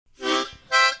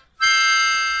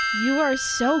You are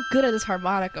so good at this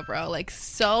harmonica, bro. Like,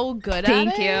 so good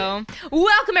Thank at it. you.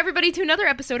 Welcome, everybody, to another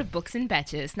episode of Books and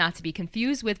Betches, not to be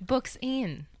confused with Books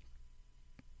in.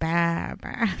 Bah,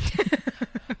 bah.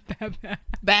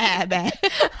 Bad, bad.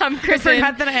 I'm I Kristen.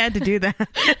 forgot that I had to do that.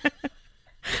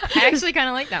 I actually kind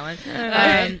of like that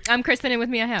one. I'm Kristen, and with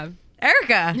me I have...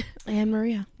 Erica. And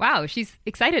Maria. Wow, she's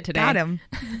excited today. Got him.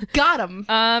 Got him.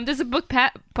 This is a book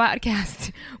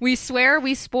podcast. We swear,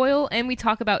 we spoil, and we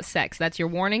talk about sex. That's your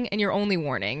warning and your only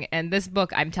warning. And this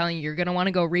book, I'm telling you, you're going to want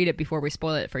to go read it before we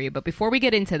spoil it for you. But before we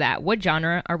get into that, what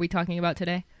genre are we talking about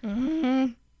today?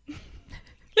 Mm-hmm.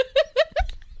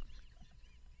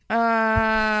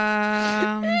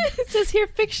 It says here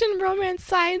fiction, romance,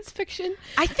 science fiction.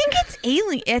 I think it's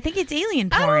alien. I think it's alien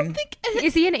porn. I don't think...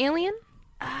 Is he an alien?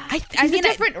 He's a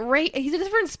different race. He's a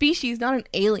different species, not an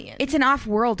alien. It's an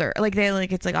off-worlder.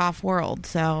 It's like off-world.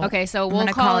 So Okay, so I'm we'll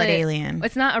gonna call it alien.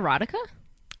 It's not erotica?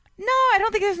 No, I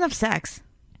don't think there's enough sex.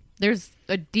 There's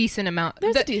a decent amount.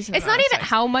 There's a decent It's amount not of even sex.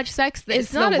 how much sex.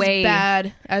 It's the not way. as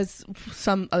bad as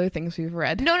some other things we've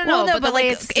read. No, Well, but the way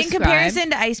like it's in described. comparison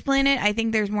to Ice Planet, I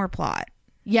think there's more plot.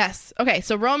 Yes. Okay,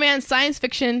 so romance, science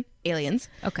fiction, aliens.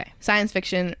 Okay. Science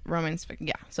fiction, romance fiction.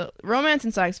 Yeah. So romance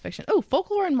and science fiction. Oh,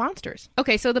 folklore and monsters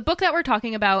Okay, so the book that we're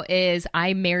talking about is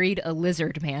I Married a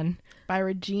Lizardman. by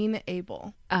Regine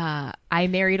Abel. I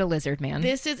Married a Lizardman.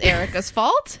 This is Erica's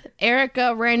fault.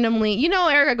 Erica randomly,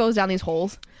 Erica goes down these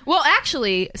holes. Well,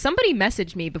 actually, somebody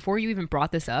messaged me before you even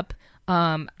brought this up.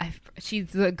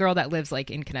 She's the girl that lives like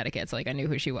in Connecticut, so like I knew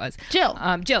who she was. Jill.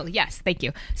 Jill, yes, thank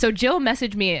you. So Jill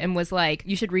messaged me and was like,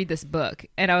 "You should read this book,"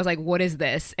 and I was like, "What is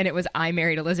this?" And it was I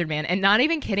Married a Lizardman, and not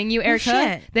even kidding you, Erica.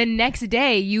 shit. The next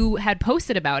day, you had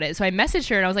posted about it, so I messaged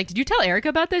her and I was like, "Did you tell Erica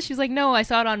about this?" She's like, "No, I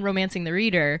saw it on Romancing the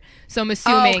Reader." So I'm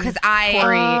assuming 'cause I-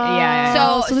 Corey,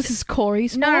 yeah. So this is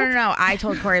Corey's No, fault? no. I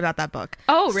told Corey about that book.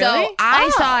 Oh, really? So I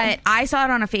saw it. I saw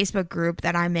it on a Facebook group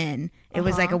that I'm in. It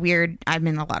was like I'm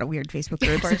in a lot of weird Facebook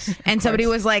groups. And somebody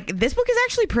was like, this book is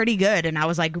actually pretty good. And I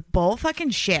was like, bull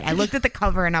fucking shit. I looked at the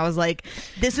cover and I was like,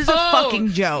 this is a fucking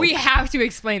joke. We have to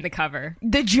explain the cover.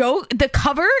 The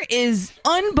cover is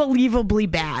unbelievably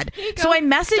bad. So I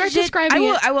messaged Start describing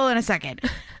it. I will in a second.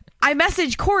 I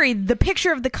messaged Corey the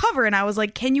picture of the cover and I was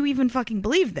like, can you even fucking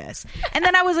believe this? And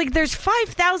then I was like, there's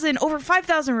over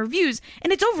 5,000 reviews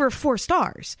and it's over 4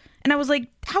 stars. And I was like,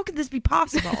 how could this be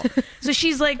possible? So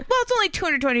she's like, well, it's only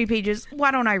 220 pages. Why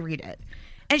don't I read it?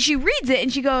 And she reads it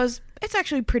and she goes, it's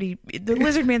actually pretty, the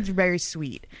Lizardman's very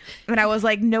sweet. And I was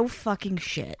like, no fucking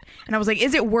shit. And I was like,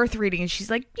 is it worth reading? And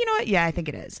she's like, you know what? Yeah, I think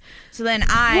it is. So then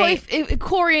Well, if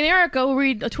Corey and Erica will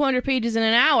read 200 pages in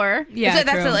an hour. Yeah, so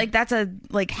that's true. that's a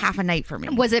half a night for me.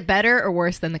 Was it better or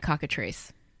worse than the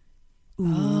Cockatrice?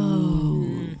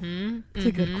 That's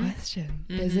a good question.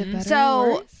 Is it better So-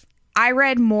 or worse? I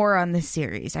read more on this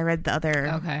series. I read the other.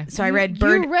 Okay. So I read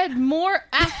You read more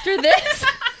after this?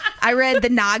 I read the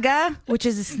Naga, which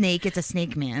is a snake. It's a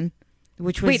snake man.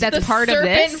 Which was Wait, that's The part of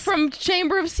serpent this? from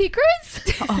Chamber of Secrets?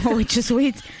 oh, just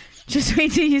wait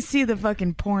till you see the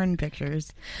fucking porn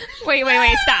pictures. Wait,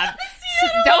 stop.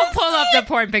 Don't pull up the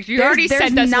porn picture. You already There's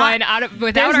sent us not- one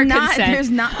without our consent. There's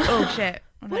not. Oh shit.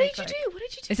 What did you do?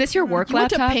 Is this your work You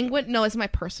went to laptop? Penguin? No, it's my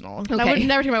personal. I Okay. would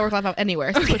never take my work laptop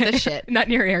anywhere with this shit. Not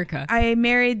near Erica. I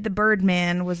Married the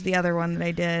Birdman was the other one that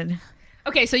I did,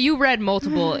 Okay, so you read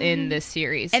multiple in this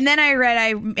series. and then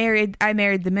I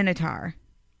married the Minotaur.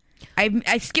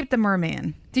 I skipped the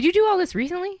Merman. Did you do all this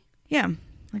recently? Yeah,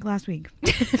 like last week.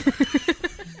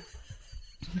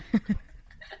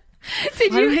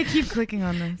 Did Why you? do I keep clicking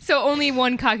on this? So only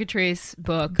one Cockatrice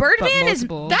book. Birdman but is-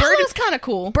 multiple. That was kind of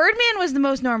cool. Birdman was the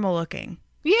most normal looking.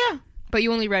 Yeah. But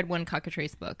you only read one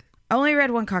Cockatrice book. I only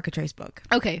read one Cockatrice book.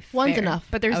 Okay, One's fair. enough,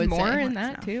 But I there's would more say. in One's that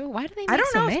enough. too. Why do they make I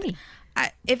don't so know many?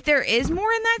 If there is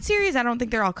more in that series, I don't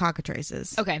think they're all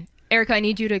cockatrices. Okay, Erica, I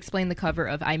need you to explain the cover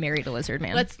of I Married a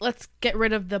Lizardman. Let's get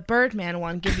rid of the Birdman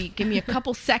one. Give me a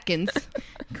couple seconds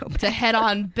Go to head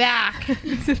on back to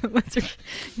the lizard,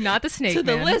 not the snake. to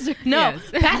the man. lizard. No,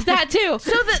 Yes. past that too.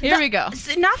 So Here we go.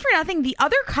 Not for nothing, the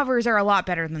other covers are a lot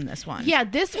better than this one. Yeah,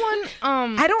 this one.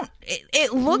 I don't.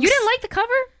 It looks. You didn't like the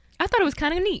cover? I thought it was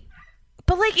kind of neat.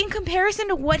 but like in comparison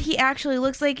to what he actually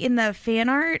looks like in the fan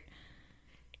art,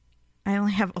 I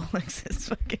only have Olex's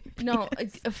fucking. No,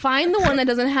 find the one that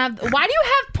doesn't have. Why do you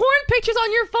have porn pictures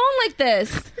on your phone like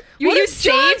this? You What does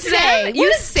John saved say? them? What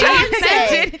You does saved John them?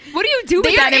 say? What do you do with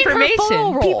They're that in her information?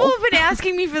 photo roll. People have been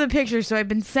asking me for the pictures, so I've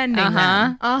been sending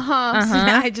them. Uh-huh.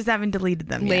 I just haven't deleted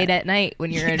them Late yet. at night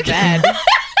when you're in bed.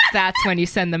 That's when you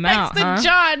send them out, Next to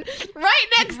huh? John. Right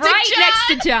next to John. Right next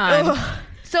to John.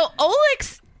 So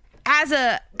Olex as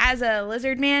a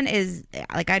lizard man is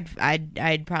like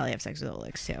I'd probably have sex with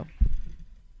Olix too.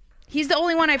 He's the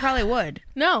only one I probably would.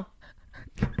 No.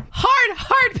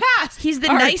 Hard pass. He's the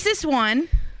Hard. nicest one.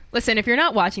 Listen, if you're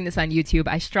not watching this on YouTube,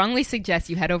 I strongly suggest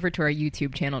you head over to our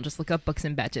YouTube channel. Just look up Books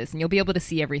and Betches, and you'll be able to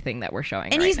see everything that we're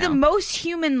showing. And right he's now. the most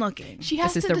human looking. She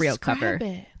has This is to the real describe cover.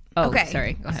 it. Oh, Okay.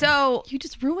 sorry. Go ahead. So You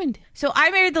just ruined it. I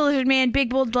married the lizard man, big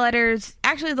bold letters.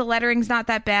 Actually, the lettering's not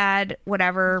that bad.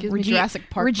 Whatever. Gives me Jurassic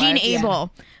Park Regine vibes.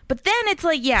 Abel. But then it's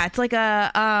like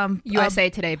a USA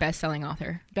Today best-selling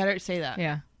author. Better say that.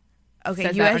 Yeah. Okay,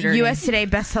 Says that under her US Today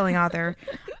best-selling author.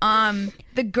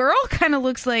 The girl kind of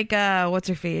looks like what's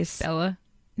her face? Bella.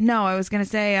 No, I was gonna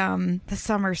say the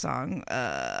summer song,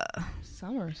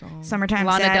 Summer song. "Summertime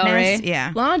Lana Sadness." Del Rey?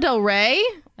 Yeah, Lana Del Rey.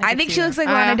 I think she looks like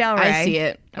Lana Del Rey. I see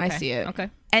it. I Okay. see it. Okay.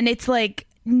 And it's like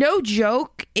no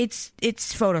joke. It's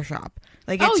Photoshop.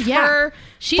 Like it's Oh, yeah. her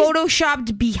She's-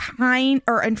 photoshopped behind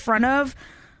or in front of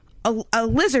a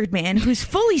lizard man who's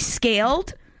fully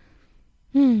scaled.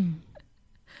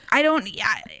 I don't. Yeah,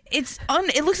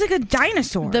 it looks like a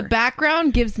dinosaur. The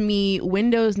background gives me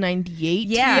Windows 98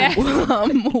 Yeah. Yeah.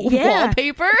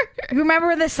 wallpaper.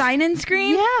 Remember the sign-in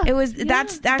screen? Yeah. It was. Yeah.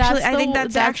 That's actually. I think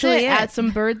that's actually it. it. Add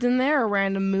some birds in there, a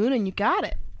random moon, and you got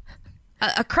it.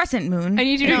 A crescent moon. I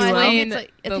need you to No, I think explain it's like- I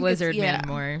the think it's- lizard man yeah.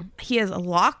 more. He has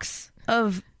locks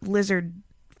of lizard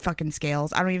fucking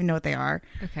scales. I don't even know what they are.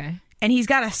 Okay. And he's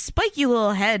got a spiky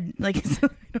little head. Like I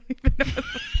don't even know.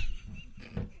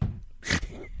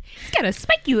 He's got a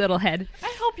spiky little head.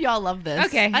 I hope y'all love this.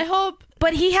 Okay. I hope.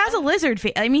 But he has a lizard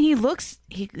face. I mean, he looks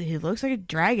like a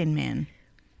dragon man.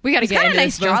 We got to He's get got a into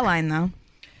nice this book. jawline though.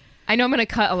 I know I'm going to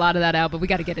cut a lot of that out, but we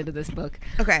got to get into this book.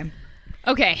 Okay.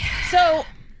 Okay. So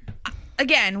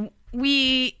again,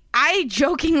 I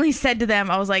jokingly said to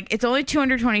them, I was like, it's only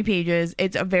 220 pages.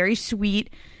 It's a very sweet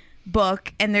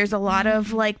book, and there's a lot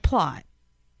of like plot.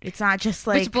 It's not just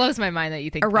like Which blows my mind that you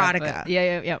think erotica. That, but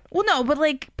yeah. well, no, but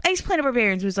like Ice Planet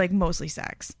Barbarians was like mostly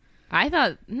sex. I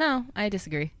thought no, I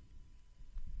disagree.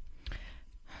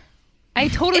 I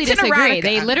totally It's an disagree. erotica.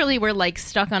 They literally were like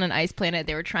stuck on an ice planet.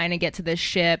 They were trying to get to this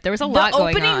ship. There was a lot The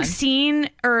going opening on. scene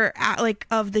or like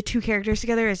of the two characters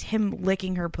together is him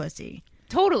licking her pussy.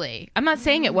 Totally. I'm not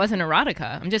saying it wasn't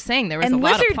erotica. I'm just saying there was And a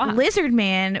lot of plot. Lizard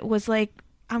Man was like,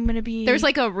 I'm gonna be. There's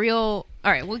like a real.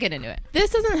 All right, we'll get into it.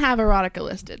 This doesn't have erotica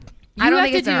listed. I don't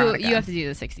have think to it's do. erotica. You have to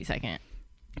do the 60-second.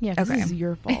 Yeah, Okay. this is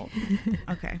your fault.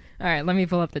 Okay. All right, let me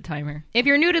pull up the timer. If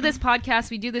you're new to this podcast,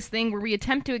 we do this thing where we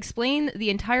attempt to explain the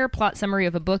entire plot summary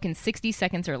of a book in 60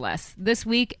 seconds or less. This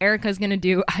week, Erica's going to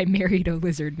do I Married a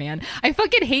Lizard Man. I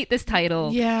fucking hate this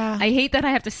title. Yeah. I hate that I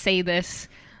have to say this,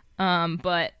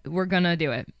 but we're going to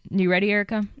do it. You ready,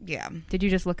 Erica? Yeah. Did you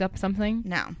just look up something?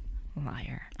 No.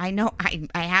 Liar. I know.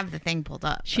 I have the thing pulled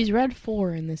up. She's read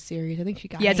 4 in this series. I think she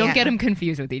got Yeah, it. don't Yeah. get them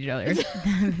confused with each other.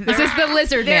 This is the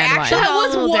Lizard They're Man actually one. all a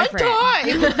That little was one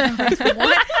different.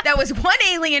 time. That was one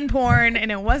alien porn,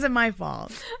 and it wasn't my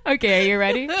fault. Okay, are you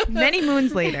ready? Many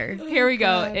moons later. Here we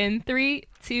go. In 3,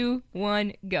 2,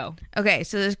 1, go. Okay,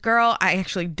 so this girl, I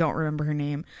actually don't remember her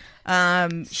name.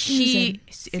 She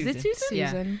is it Susan?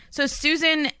 Yeah. Susan. So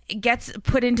Susan gets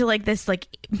put into like this like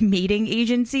mating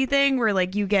agency thing where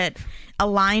like you get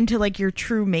aligned to like your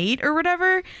true mate or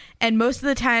whatever, and most of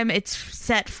the time it's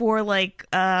set for like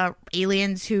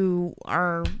aliens who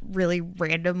are really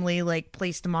randomly like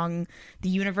placed among the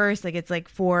universe. Like it's like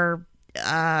for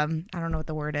I don't know what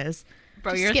the word is.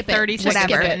 Bro, Just you're skip it. 30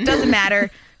 seconds Whatever. in. Doesn't matter.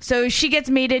 So she gets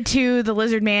mated to the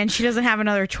lizard man. She doesn't have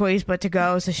another choice but to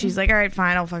go. So she's like, all right,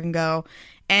 fine, I'll fucking go.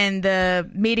 And the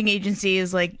mating agency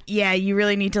is like, yeah, you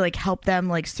really need to like help them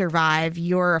like survive.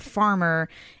 You're a farmer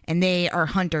and they are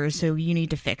hunters, so you need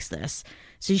to fix this.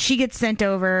 So she gets sent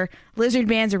over. Lizard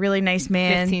man's a really nice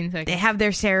man. 15 seconds. They have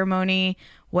their ceremony,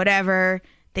 whatever.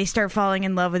 They start falling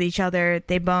in love with each other.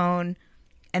 They bone.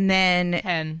 And then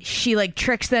 10. she like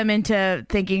tricks them into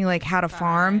thinking like how to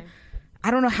farm.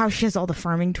 I don't know how she has all the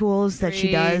farming tools that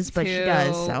she does, but she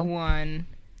does. So 1.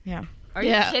 yeah. Are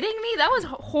Yeah. you kidding me? That was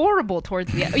horrible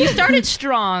towards the end. You started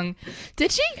strong.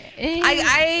 Did she?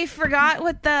 I forgot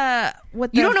what the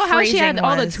You don't know how she had phrasing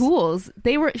all the was. tools.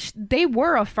 They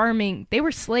were a farming. They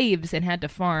were slaves and had to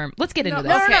farm. Let's get into this.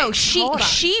 No. Okay, She hold on.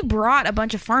 she brought a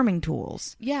bunch of farming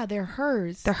tools. Yeah, they're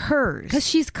hers. They're hers. Because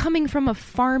she's coming from a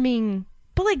farming.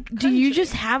 But like, do you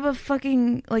just have a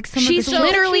fucking like some? She's of the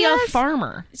literally she a has?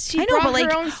 farmer. she I know, brought but, like,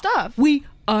 her own stuff. We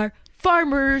are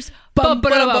farmers. Bum,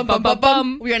 Bum, ba-da-bum, bum, bum,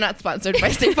 bum. We are not sponsored by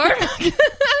State Farm.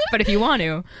 But if you want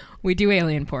to, we do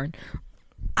alien porn.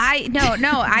 No.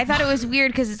 I thought it was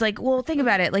weird because it's like, well, think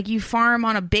about it. Like you farm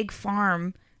on a big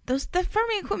farm. the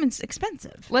farming equipment's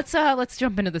expensive. Let's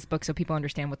jump into this book so people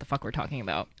understand what the fuck we're talking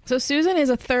about. So Susan is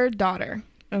a third daughter,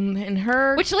 and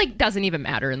her Which like doesn't even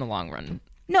matter in the long run.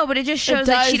 No, but it just shows it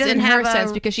that does she doesn't in have her a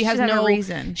sense because she has doesn't have no a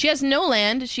reason. She has no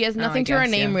land. She has nothing to her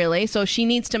guess, name yeah. really. So she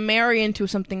needs to marry into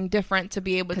something different to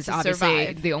be able to Because obviously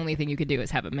survive. the only thing you could do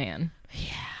is have a man.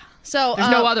 So There's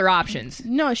no other options.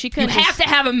 No, she You couldn't. have to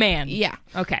have a man. Yeah.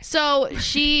 Okay. So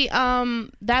she,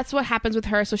 that's what happens with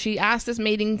her. So she asked this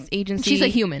mating agency. She's a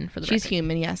human for the She's record.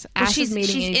 human, yes. Well, Asked she's this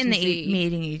mating in the agency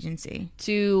mating agency.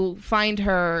 to find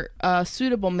her a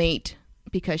suitable mate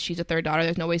because she's a third daughter.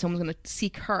 There's no way someone's going to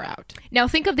seek her out. Now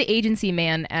think of the agency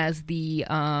man as the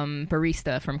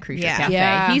barista from Creature Yeah. Cafe.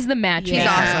 Yeah. He's the matchmaker. He's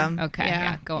awesome. Okay, Yeah.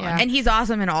 yeah, go on. Yeah. And he's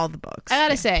awesome in all the books. I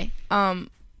gotta say,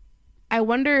 I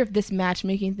wonder if this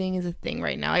matchmaking thing is a thing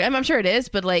right now. Like, I'm sure it is,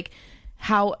 but like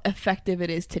how effective it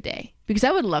is today. Because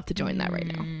I would love to join that right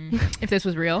now. If this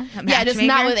was real, Yeah, just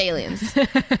not Matchmaker? with aliens.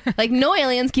 Like no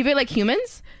aliens, keep it like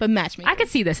humans, but matchmaking. I could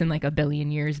see this in like a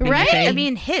billion years. Being Right? a thing. I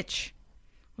mean, Hitch.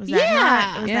 Was that Yeah.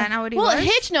 not? Was Yeah. that not what he well, was?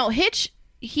 Hitch,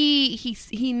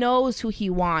 he knows who he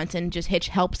wants, and just Hitch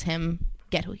helps him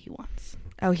get who he wants.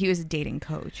 Oh, he was a dating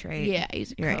coach, right? Yeah,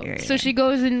 he's a You're right, coach. you're right. So she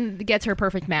goes and gets her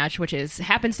perfect match, which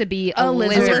happens to be A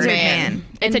lizard man. man.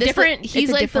 It's a this- different. He's it's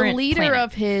a like different the leader planet.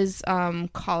 of his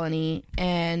colony,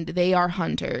 and they are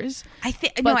hunters. I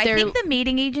think But no. I they're- think the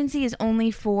mating agency is only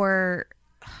for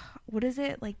what is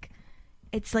it like?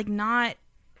 It's like not.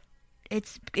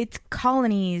 It's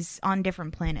colonies on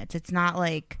different planets. It's not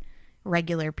like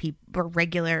regular people or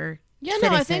regular. Yeah, no,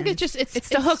 I think citizens. it's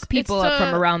to hook people up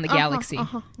from around the uh-huh, galaxy.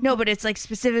 No, but it's like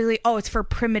specifically. Oh, it's for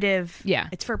primitive. Yeah.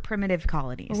 it's for primitive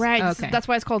colonies. Right. Okay. That's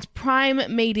why it's called Prime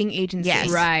Mating Agency. Yes,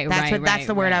 Right, That's right, that's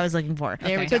the right, word right. I was looking for.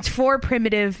 There we So go. it's for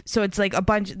primitive. So it's like a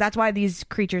bunch. That's why these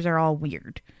creatures are all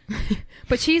weird.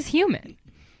 But she's human.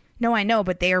 No, I know,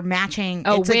 but they are matching.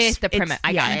 Oh, it's like with the it's- primitive.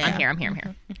 I got yeah, it. yeah. I'm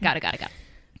here. Got it.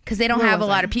 Because they don't Where have a was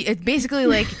lot I? of people. It's basically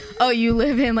like, oh, you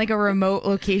live in like a remote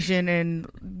location in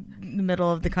the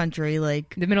middle of the country,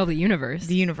 like The middle of the universe.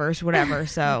 the universe, whatever.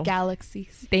 So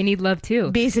Galaxies. They need love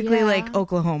too. basically, Yeah. like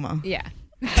Oklahoma. Yeah.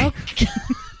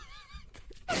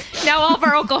 Now all of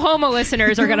our Oklahoma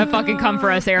listeners are gonna fucking come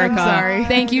for us, Erica. I'm sorry.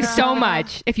 Thank you so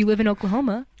much. If you live in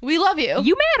Oklahoma, We love you.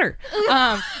 you matter.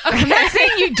 I'm not saying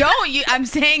you don't. I'm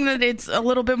saying that it's a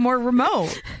little bit more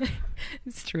remote.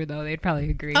 It's true though. They'd probably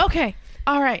agree. Okay.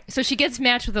 All right. So she gets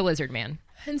matched with a lizard man.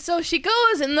 And so she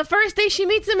goes, and the first day she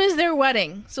meets him is their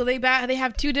wedding. So they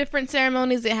have two different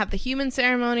ceremonies. They have the human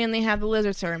ceremony and they have the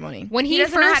lizard ceremony. When He he,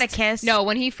 doesn't first, know how to kiss. No,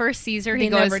 when he first sees her, he They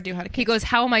goes. never do how to He kiss. goes,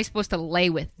 "How am I supposed to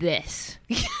lay with this?"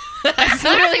 That's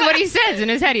literally what he says in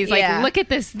his head. He's Yeah. like, "Look at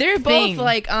this." They're thing." both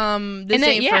like, this And then-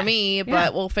 ain't yeah. for me, but Yeah.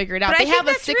 we'll figure it out. But They I think have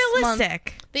a that's 6 month.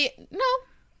 realistic.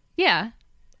 yeah.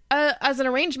 As an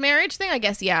arranged marriage thing, I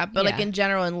guess, yeah. But like Yeah. in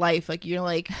general in life, like you're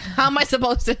like, how am I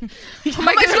supposed to? How am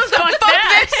I gonna fuck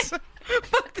that? this?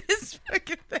 Fuck this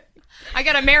fucking thing. I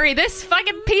gotta marry this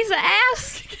fucking piece of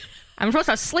ass. I'm supposed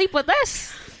to sleep with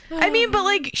this. I mean, but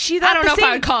like she. I don't know the if I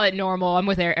same- would call it normal. I'm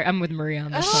with Maria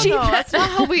on this one. No, that's not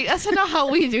how we. That's not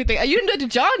how we do things. You didn't do it to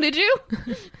John, did you?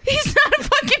 He's not a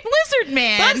fucking lizard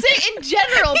man. But I'm saying in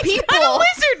general, He's people. not a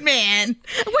lizard man.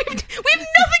 We have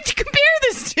nothing to compare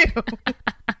this to.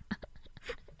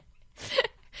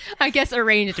 I guess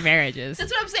arranged marriages.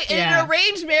 That's what I'm saying. Yeah. In an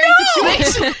arranged marriage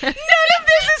situation, None of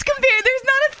this is compared. There's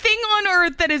not a thing on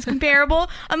earth that is comparable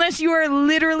unless you are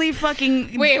literally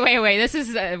fucking. Wait. This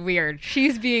is weird.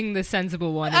 She's being the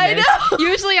sensible one. In I this. know.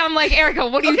 Usually I'm like, Erica,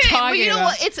 what are you okay, talking but you know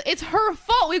about? what? It's her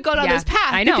fault we've gone down Yeah, this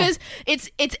path. I know. Because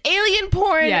it's alien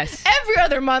porn Yes. every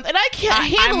other month, and I can't I'm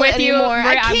handle with it you. anymore.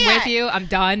 Maria, I I'm can't. with you. I'm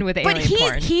done with But alien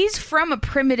porn. he's from a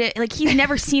primitive. Like he's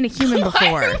never seen a human Why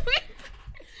before. are we-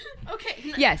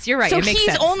 Okay. Yes, you're right. So it makes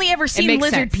he's sense. only ever It seen makes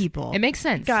lizard sense. people. It makes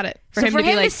sense. Got it. So for to be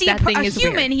him like, to see that a thing is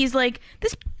human, weird. he's like,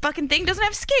 this fucking thing doesn't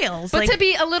have scales. But like, to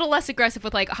be a little less aggressive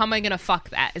with like, how am I gonna fuck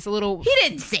that? It's a little. he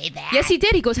didn't say that. Yes, he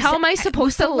did. He goes, how am I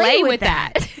supposed to lay with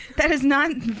that? That is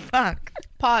not fuck.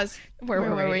 Pause. Where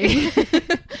were we? Okay,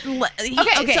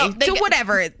 so so, they get-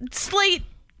 whatever. Slate,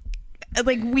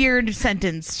 like weird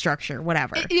sentence structure,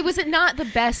 whatever. It was not the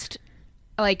best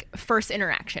like first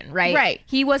interaction, right? Right.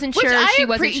 He wasn't Which sure. I She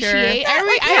wasn't sure. appreciate.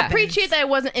 I Yeah. appreciate that I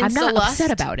wasn't in I'm not lust.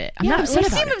 upset about it. I'm Yeah, not upset He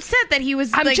about seemed it. upset that he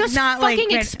was I'm like just not fucking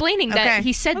like explaining that Okay.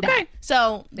 he said that.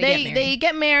 So They they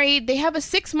get married. They have a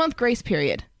 6-month grace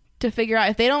period to figure out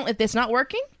if it's not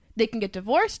working, they can get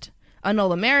divorced, annul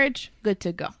the marriage, good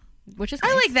to go. Which is I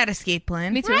nice. like that escape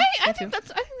plan. Me too. Right? Me I too. think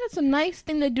that's that's a nice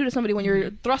thing to do to somebody when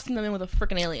you're thrusting them in with a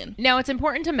freaking alien. Now, it's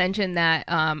important to mention that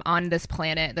on this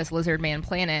planet, this Lizardman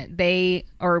planet,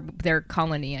 their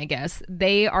colony, I guess,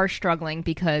 they are struggling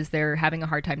because they're having a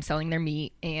hard time selling their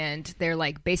meat, and they're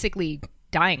like basically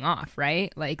dying off,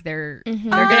 right? Like they're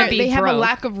gonna be They have a broke.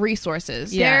 lack of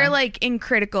resources. Yeah. They're like in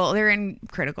critical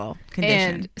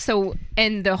condition.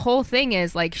 And the whole thing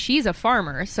is like she's a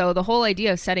farmer, so the whole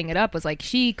idea of setting it up was like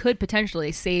she could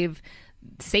potentially save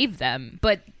them,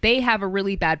 but they have a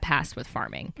really bad past with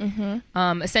farming.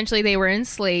 Essentially, they were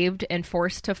enslaved and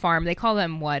forced to farm. They call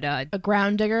them what? A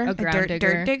ground digger. A ground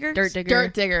digger. dirt digger?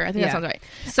 Dirt digger. I think that sounds right.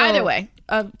 So- Either way,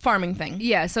 a farming thing.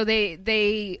 Yeah, so they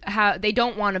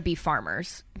don't want to be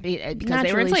farmers because they were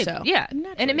Naturally enslaved. so. Yeah, and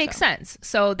Naturally it makes so. sense.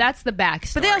 So that's the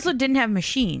backstory. But they also didn't have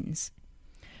machines.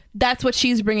 That's what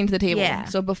she's bringing to the table. Yeah.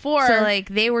 So before, So like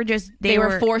they were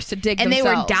forced to dig and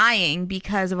themselves. they were dying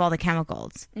because of all the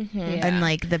chemicals and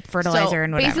like the fertilizer So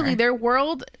and whatever. basically, their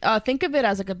world. Think of it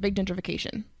as like a big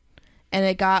gentrification, and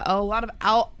it got a lot of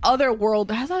other world.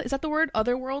 Is that the word?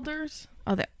 Otherworlders.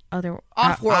 other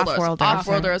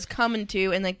Off-worlders coming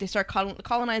to, and like they start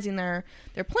colonizing their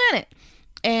planet,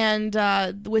 and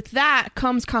with that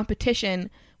comes competition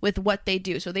with what they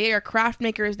do. So they are craft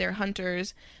makers, they're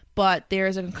hunters, but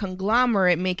there's a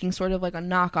conglomerate making sort of like a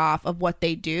knockoff of what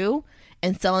they do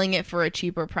and selling it for a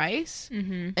cheaper price.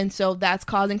 And so that's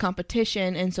causing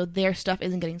competition, and so their stuff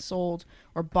isn't getting sold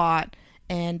or bought,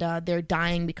 and they're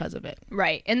dying because of it.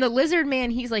 right. And the lizard man,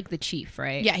 he's like the chief,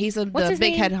 right? Yeah, he's the his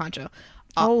big name? head honcho.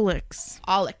 Olix.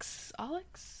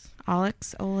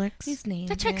 His name.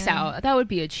 That checks out. That would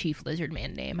be a chief lizard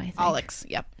man name, I think. Olix.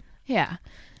 Yep. Yeah.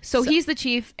 So he's the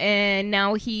chief, and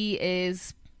now he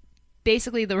is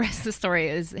basically the rest of the story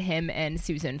is him and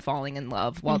Susan falling in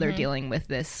love while they're dealing with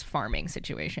this farming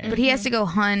situation. But he has to go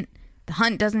hunt. The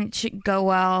hunt doesn't go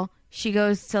well. She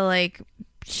goes to like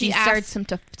She asks him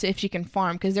to if she can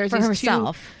farm, because there's for these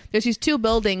herself. there's these two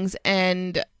buildings,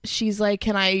 and she's like,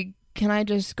 can I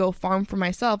just go farm for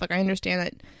myself? Like, I understand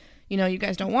that, you know, you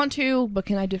guys don't want to, but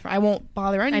can I do? I won't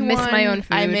bother anyone. miss my own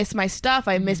food. I miss my stuff.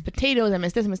 I miss potatoes. I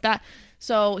miss this. I miss that.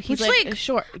 So he's Which, like,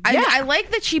 sure. I like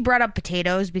that she brought up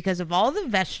potatoes because of all the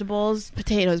vegetables.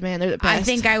 Potatoes, man, they're the best. I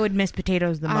think I would miss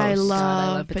potatoes the most. I love, I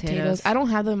love potatoes. potatoes. I don't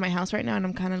have them in my house right now, and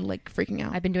I'm kind of like freaking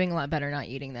out. I've been doing a lot better not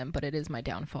eating them, but it is my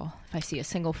downfall. If I see a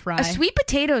single fry. A sweet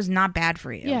potato is not bad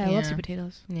for you. I love Yeah. sweet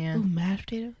potatoes. Yeah. Ooh, mashed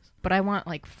potatoes, But I want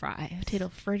like fries. potato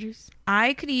fritters.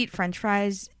 I could eat French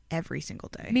fries every single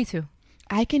day. Me too.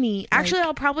 I can eat. Actually,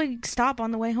 I'll probably stop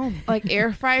on the way home. like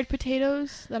air fried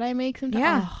potatoes that I make sometimes.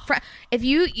 Yeah, Oh. if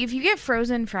you get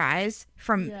frozen fries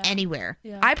from anywhere,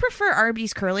 Yeah. I prefer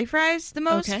Arby's curly fries the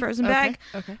most. Okay, Frozen okay, bag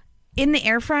Okay. in the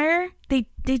air fryer, they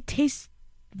taste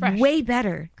Fresh. way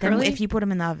better than Curly? if you put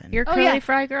them in the oven. You're a Oh, curly yeah.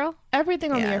 fry girl?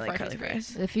 Everything on Yeah, the I air like fryer. curly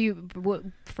fries. If you, what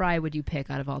fry would you pick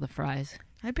out of all the fries?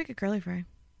 I'd pick a curly fry.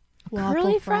 Waffle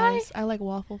curly fry? fries. I like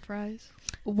waffle fries.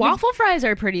 Waffle fries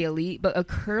are pretty elite, but a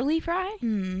curly fry?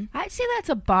 Mm. I'd say that's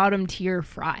a bottom tier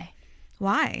fry.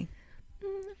 Why?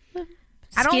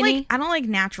 Skinny. I don't like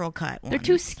natural cut ones. They're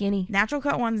too skinny. Natural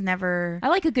cut ones never. I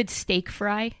like a good steak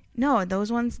fry. No,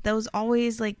 those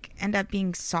always like end up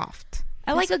being soft.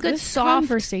 I like a good This soft,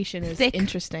 conversation is thick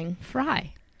interesting.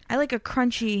 fry. I like a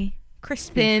crunchy,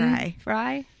 crispy Thin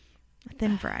fry. A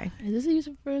thin fry. Is this a use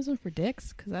of frozen for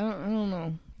dicks? Because I don't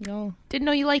know. Y'all. Didn't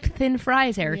know you liked thin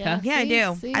fries, Erica. Yeah, I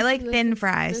do. I like thin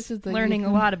fries. This is the Learning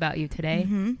a lot about you today.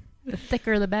 Mm-hmm. The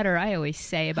thicker, the better, I always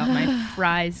say about my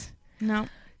fries. No,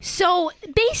 So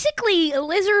basically,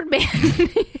 Lizard Man.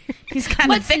 he's kind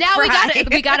of Let's thick now fry.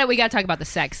 we gotta talk about the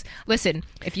sex. Listen,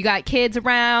 if you got kids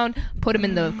around, put them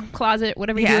in the closet.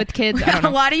 Whatever you do with kids, I don't A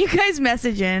know. lot of you guys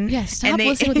message in. Yeah, stop and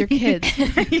listening with your kids.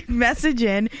 You message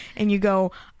in and you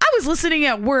go, I was listening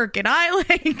at work and I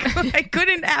I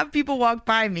couldn't have people walk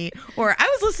by me, or I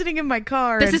was listening in my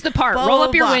car. This and is the part. blah, Roll blah,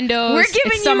 up your blah. windows. We're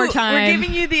giving It's summertime. We're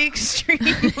giving you the extreme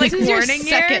like This is your warning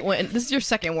second here This is your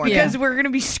second warning. because we're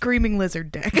gonna be screaming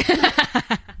lizard dick.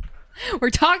 We're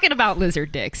talking about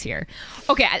lizard dicks here.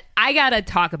 Okay, I gotta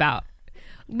talk about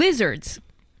lizards.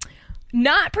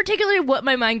 Not particularly what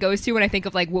my mind goes to when I think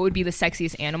of like what would be the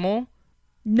sexiest animal.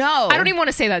 No, I don't even want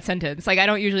to say that sentence. Like I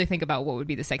don't usually think about what would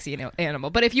be the sexy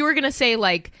animal. But if you were gonna say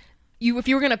like if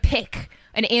you were gonna pick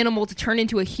an animal to turn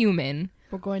into a human,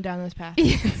 We're going down this path.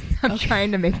 I'm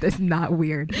trying to make this not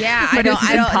weird. Yeah, But it's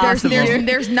impossible.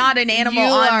 There's not an animal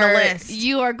on the list.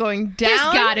 You are going down. There's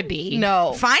gotta be.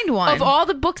 No. Find one. Of all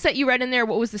the books that you read in there,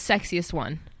 what was the sexiest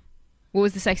one? What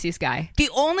was the sexiest guy? The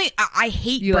only I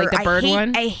hate You like the bird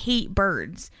one? I hate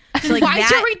birds. So like Why'd that,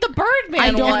 you read the Birdman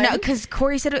I don't one? know because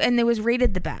Corey said it and it was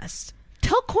rated the best.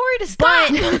 tell Corey to stop.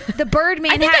 But the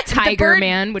Birdman I think had a tiger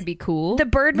man would be cool. The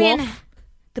Birdman Wolf.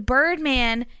 The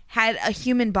Birdman had a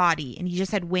human body and he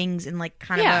just had wings and like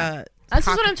kind of a That's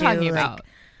just what I'm cockatoo, talking about.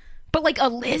 But like a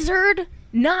lizard,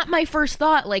 not my first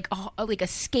thought. Like a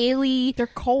scaly. They're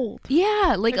cold.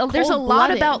 Yeah, like They're there's a lot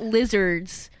cold-blooded. about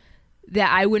lizards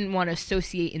that I wouldn't want to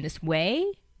associate in this way.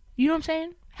 You know what I'm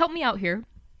saying? Help me out here.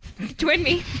 Join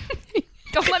me.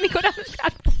 Don't let me go down this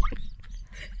path.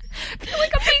 I feel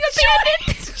like I'm being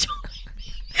abandoned.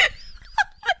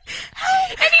 Help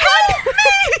me!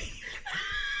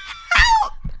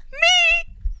 Help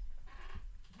me!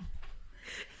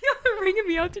 You're bringing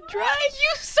me out to dry.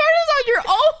 You started on your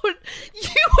own.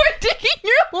 You were digging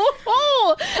your own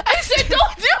hole. I said,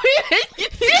 don't do it. You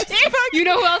did it. You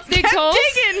know who else digs holes?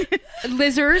 Digging.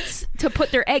 Lizards to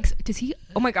put their eggs. Does he?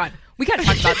 Oh my god, we gotta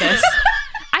talk about this.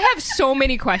 I have so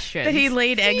many questions. That he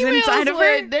laid eggs Females inside of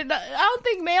her. would. I don't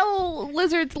think male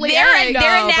lizards lay Their eggs. their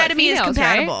No, but anatomy is females,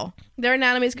 compatible. Their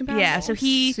anatomy is compatible. Yeah, so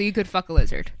he So you could fuck a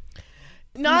lizard.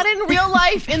 not in real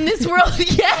life. In this world,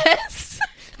 yes.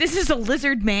 this is a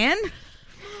lizard man.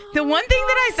 The one thing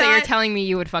that I So you're thought telling me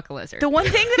you would fuck a lizard? the one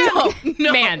thing that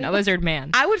No. Man, a lizard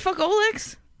man. I would fuck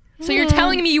Olix. So you're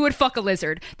telling me you would fuck a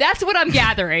lizard? That's what I'm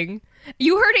gathering.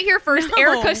 You heard it here first. No.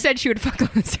 Erica said she would fuck a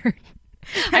lizard.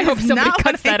 I hope somebody Not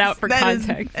cuts what that I- out for that is-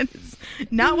 context. that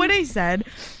is not what I said.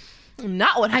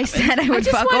 Not what I happened. said I I would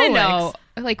just fuck want to Olix. know,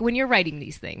 like, when you're writing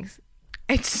these things,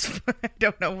 It's I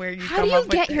don't know where you how come do up you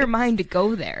with get your this. mind to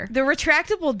go there? The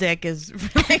retractable dick is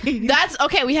really That's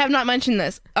okay. We have not mentioned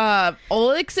this.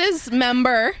 Olix's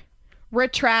member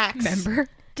retracts. Remember?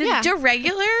 do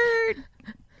regular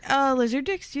lizard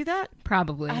dicks do that?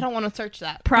 Probably. I don't want to search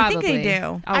that. Probably. I think they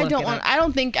do. I'll I look don't it want. up. I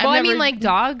don't think. Well, I've I mean, never- like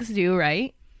dogs do,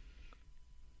 right?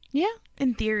 yeah.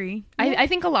 In theory. I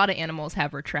think a lot of animals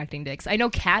have retracting dicks. I know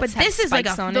cats But have this is like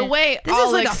spikes a- on The it. way This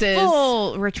is like Olix a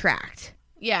full retract.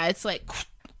 Yeah, it's like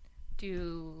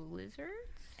Do lizards?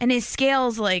 And his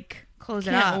scales like close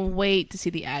it can't up. wait to see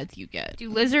the ads you get. Do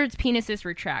lizards' penises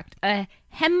retract? A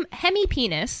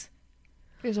hemipenis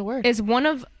There's a word. is one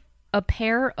of a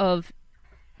pair of,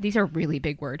 these are really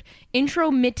big word,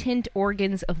 intromittent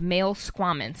organs of male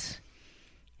squamants.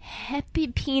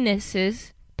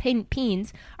 Hepipenises,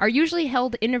 peens, are usually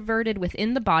held inverted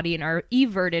within the body and are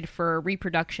everted for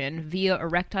reproduction via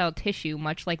erectile tissue,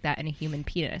 much like that in a human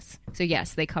penis. So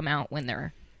yes, they come out when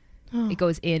they're, it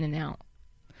goes in and out.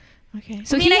 Okay.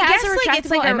 So I mean, he I has guess, a like, retractable, it's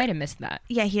like I a- might have missed that.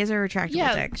 Yeah, he has a retractable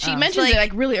Yeah, dick. she Oh. mentions Like, it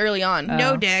like really early on.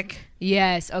 no dick.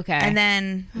 Yes, okay. And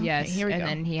then yes, here we and go.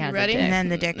 then he You has ready? a dick. and then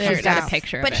the dick There comes it got is. a out.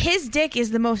 picture of But it. his dick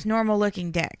is the most normal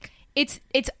looking dick. It's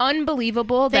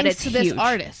unbelievable that Thanks it's to huge. this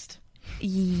artist.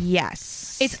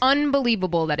 Yes. It's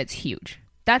unbelievable that it's huge.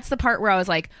 That's the part where I was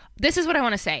like, this is what I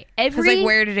want to say. because like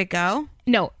where did it go?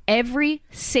 Every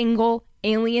single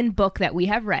alien book that we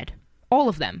have read, all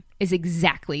of them, is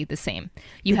exactly the same.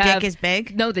 You The have dick is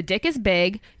big? No, the dick is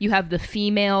big. You have the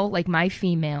female, like my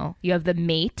female. You have the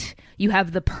mate. You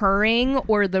have the purring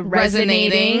or the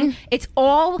resonating. Resonating. It's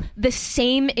all the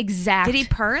same exact. Did he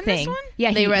purr in this thing. one?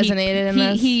 Yeah, They resonated in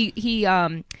this? He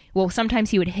well, sometimes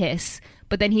he would hiss,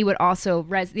 but then he would also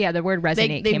the word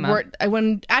resonate came up.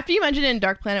 When after you mentioned it in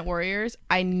Dark Planet Warriors,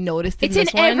 I noticed It's in in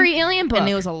this one, every alien book. and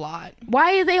it was a lot.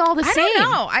 Why are they all the I same?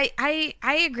 don't know.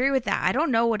 I agree with that. I don't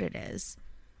know what it is.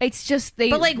 It's just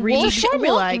they But like read wolf,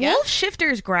 formula, I guess. wolf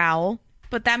shifters growl,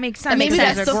 but that makes sense. Maybe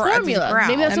because that's it's the a gro- it's a formula. growl.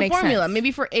 Maybe that's That the makes formula. sense.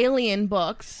 Maybe for alien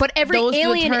books, But every those are the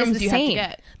alien is terms the you have to same.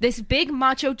 get. This big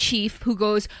macho chief who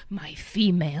goes, "My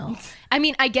female." I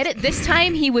mean, I get it. This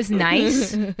time he was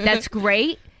nice. That's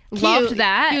great. Loved Cute.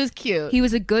 that. He was cute. He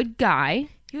was a good guy.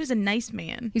 He was a nice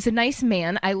man. He's a nice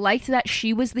man. I liked that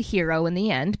she was the hero in the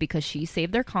end because she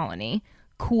saved their colony.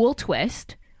 Cool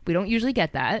twist. We don't usually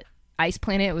get that. Ice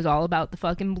Planet, it was all about the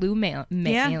fucking blue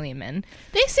Yeah. alien men.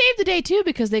 They saved the day too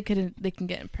because they can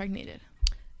get impregnated.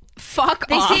 Fuck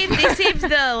They off. saved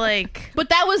the like. But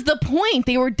that was the point.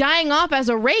 They were dying off as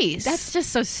a race. That's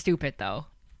just so stupid, though.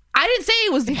 I didn't say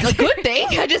it was a good thing.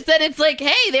 I just said it's like,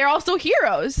 hey, they're also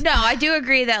heroes. No, I do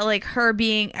agree that like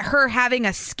her having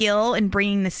a skill and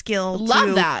bringing the skill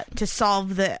Love that. to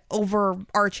solve the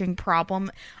overarching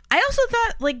problem. I also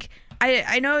thought like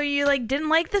I know you like didn't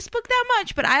like this book that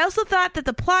much, but I also thought that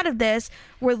the plot of this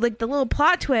were like the little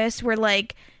plot twists were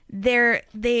like the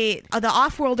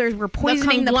offworlders were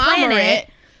poisoning the planet. conglomerate.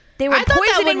 they were I thought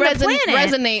that poisoning would the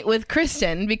planet. resonate with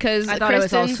Kristen because I thought it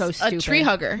was all Kristen's so a stupid. tree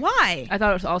hugger. Why? I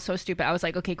thought it was all so stupid. I was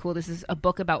like, okay, cool. This is a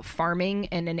book about farming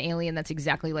and an alien that's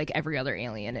exactly like every other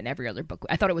alien in every other book.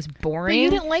 I thought it was But boring. you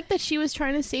didn't like that she was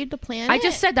trying to save the planet? I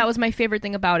just said that was my favorite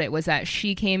thing about it was that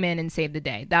she came in and saved the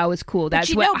day. That was cool. That's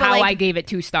you know, but, how like, I gave it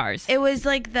 2 stars. It was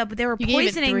like they were You gave it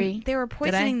poisoning. 3. They were Did I?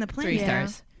 poisoning the 3 planet. Yeah.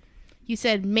 stars. You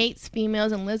said mates,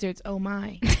 females, and lizards. Oh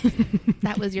my.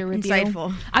 That was your review.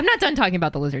 Insightful. I'm not done talking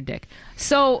about the lizard dick.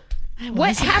 So,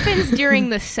 what happens during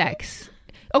the sex?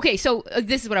 Okay, so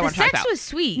this is what I The want to talk sex about. was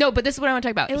sweet. No, but this is what I want to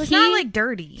talk about. It was not like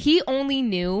dirty. He only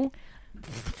knew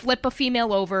flip a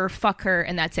female over, fuck her,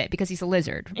 and that's it because he's a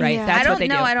lizard, right? Yeah. That's I what they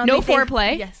don't do. know. I don't no think they-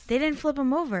 foreplay. Yes. They didn't flip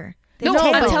him over. No,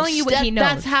 I'm telling you what he knows.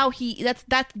 That's how he.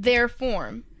 That's their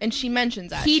form, and she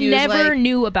mentions that He She was never like,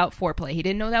 knew about foreplay. He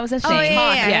didn't know that was a thing.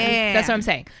 yeah. That's what I'm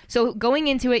saying. So going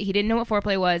into it, he didn't know what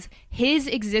foreplay was. His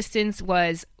existence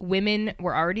was women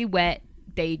were already wet.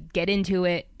 They get into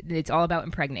it. It's all about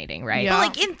impregnating, right? Yeah.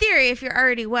 But like in theory, if you're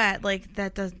already wet, like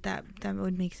that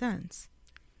would make sense.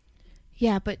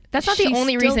 Yeah, but That's not the she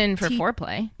only still reason for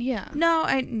foreplay. Yeah. No,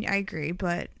 I agree,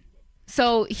 but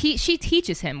So she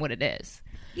teaches him what it is.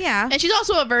 yeah, And she's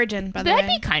also a virgin, by the That'd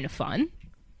way. be kind of fun.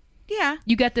 yeah.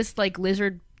 You get this like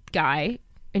lizard guy,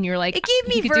 and you're like, It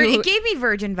gave he me could do- it gave me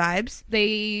virgin vibes.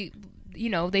 they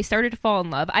they started to fall in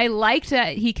love. I liked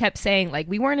that he kept saying like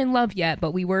we weren't in love yet,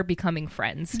 but we were becoming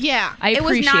friends. Yeah. I It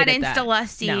was not appreciated that.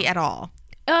 insta-lusty No. at all.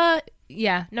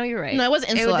 Yeah, no, you're right. No, it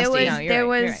wasn't insta-lusty. There was No, you're there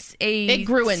right, you're was a It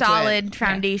grew into solid it.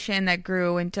 foundation that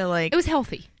grew into like It was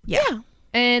healthy, yeah.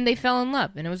 and they fell in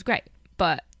love, and it was great.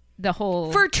 But the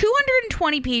whole For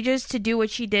 220 pages to do what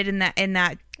she did in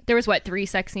that there was 3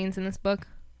 sex scenes in this book.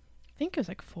 I think it was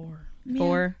like 4.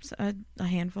 4. a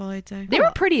handful, I'd say. They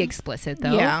were pretty explicit,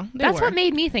 though. Yeah, they that's were. what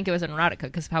made me think it was an erotica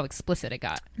because of how explicit it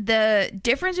got. The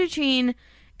difference between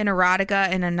an erotica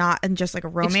and just like a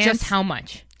romance It's just how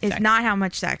much. is sex. not how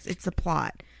much sex, it's the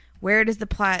plot. Where does the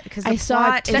plot? Because the I saw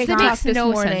plot it is That TikTok not. makes this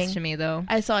no morning. sense to me, though.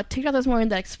 I saw a TikTok this morning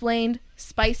that explained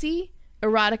spicy,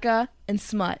 erotica, and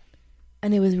smut.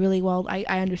 And it was really well, I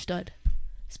understood.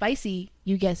 Spicy,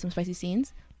 you get some spicy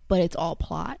scenes, but it's all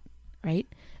plot, right?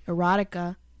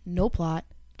 Erotica, no plot,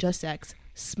 just sex.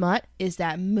 Smut is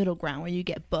that middle ground where you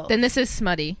get both. Then this is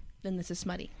smutty. Then this is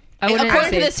smutty. Wouldn't According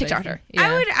say to this it's spicy. TikToker.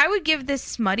 Yeah. I would give this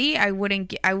smutty. I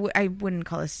wouldn't. I wouldn't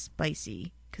call this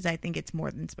spicy because I think it's more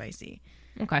than spicy.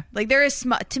 Okay. Like there is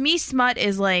smut. To me, smut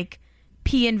is like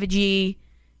P and vg,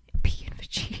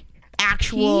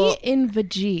 actual P in the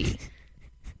G.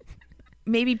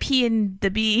 maybe P and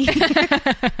the B.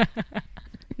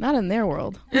 Not in their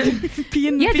world. P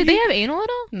and the Yeah, B. did they have anal at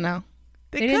all? No.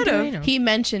 They They didn't could do have. anal. He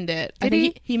mentioned it. I Did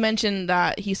think he mentioned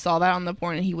that he saw that on the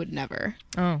porn and he would never.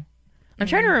 Oh. I'm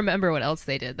trying to remember what else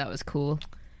they did that was cool.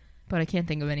 But I can't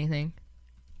think of anything.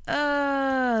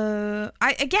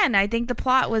 I think the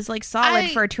plot was like solid I-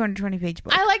 for a 220 page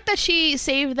book. I like that she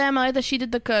saved them. I like that she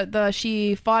did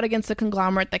she fought against the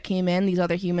conglomerate that came in. These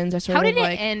other humans are sort How of did it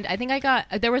like. end? I think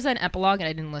there was an epilogue and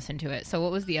I didn't listen to it. So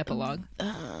what was the epilogue?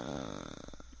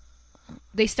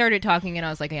 They started talking and I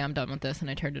was like, hey, I'm done with this, and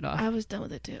I turned it off. I was done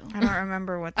with it too. I don't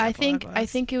remember what the I epilogue was.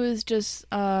 think it was just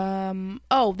they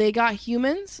got they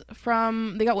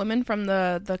got women from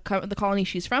the colony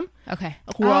she's from Okay.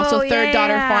 who are also Oh, third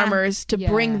daughter yeah. farmers to Yeah.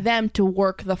 bring them to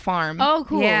work the farm. Oh,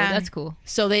 cool. Yeah. That's cool.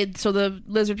 So the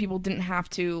lizard people didn't have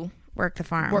to work the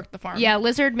farm. work the farm. Yeah,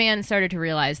 Lizardman started to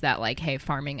realize that, like, hey,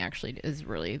 farming actually is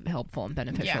really helpful and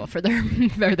beneficial for them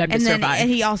to and survive.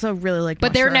 he also really liked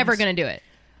But they're mushrooms. never going to do it.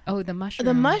 Oh, the mushrooms.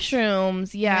 The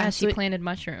mushrooms, Yeah, she so planted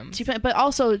mushrooms. but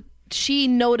also she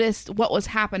noticed what was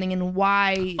happening and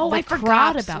why Oh, the I forgot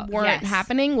crops about- weren't yes.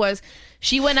 happening. Was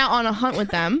she went out on a hunt with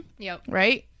them, Yep.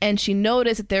 right? And she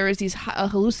noticed that there was these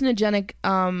hallucinogenic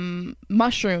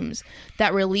mushrooms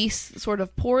that release sort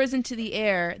of pores into the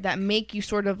air that make you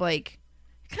sort of like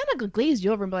kind of glaze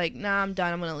you over and be like, nah, I'm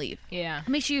done, I'm gonna leave. Yeah. It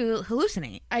makes you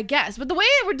hallucinate. I guess, but the way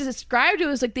it were described, it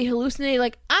was like they hallucinated,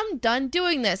 like, I'm done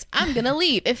doing this, I'm gonna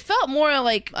leave. It felt more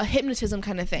like a hypnotism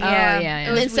kind of thing. Yeah. Oh, yeah.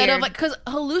 It was Instead weird. of like, because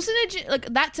hallucinogen, like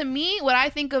that to me, what I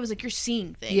think of is like you're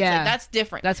seeing things. Yeah. Like, that's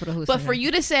different. That's what a hallucinogen. But for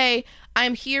you to say,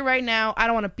 I'm here right now, I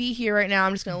don't want to be here right now,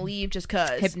 I'm just gonna leave just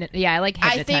cause. Yeah, I like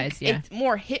I hypnotize. think Yeah. it's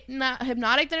more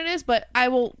hypnotic than it is, but I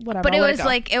will whatever. But I'll it let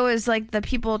was go. like the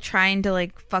people trying to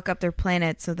like fuck up their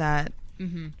planet so that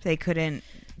they couldn't.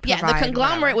 yeah, the provide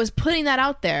conglomerate whatever. was putting that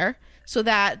out there so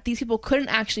that these people couldn't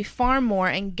actually farm more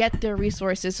and get their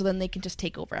resources, so then they can just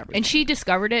take over everything. And she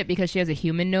discovered it because she has a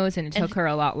human nose, and it took her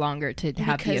a lot longer to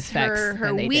have the effects her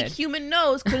than they weak did. human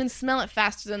nose couldn't smell it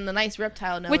faster than the nice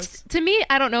reptile nose. Which, to me,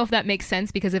 I don't know if that makes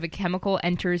sense, because if a chemical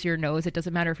enters your nose, it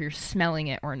doesn't matter if you're smelling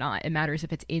it or not. It matters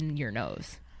if it's in your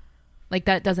nose. Like,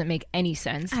 that doesn't make any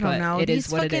sense. I don't know. It is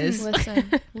what it is.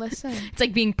 Listen. It's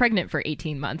like being pregnant for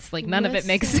 18 months. Like, none of it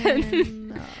makes sense.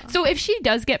 So if she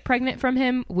does get pregnant from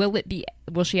him, will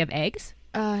she have eggs?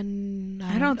 No,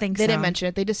 I don't think they so. didn't mention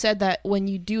it. They just said that when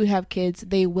you do have kids,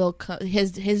 they will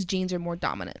his genes are more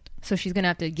dominant. So she's gonna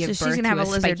have to give So birth she's gonna to have a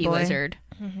a lizard spiky boy. lizard.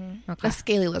 Okay. A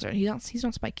scaly lizard. He's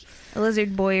not spiky. A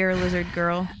lizard boy or a lizard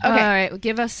girl. Okay. All right.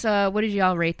 Give us. What did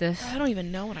y'all rate this? I don't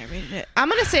even know what I rated it. I'm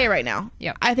gonna say it right now.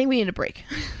 Yep. I think we need a break.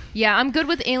 Yeah, I'm good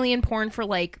with alien porn for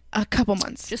like A couple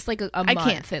months. just like a I month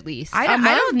can't. at least. I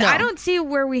No. don't see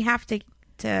where we have to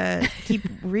keep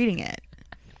reading it.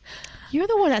 You're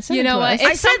the one that sent you it know to what? us.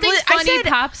 If something funny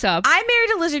pops up, I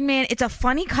Married a Lizard Man. It's a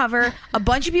funny cover. A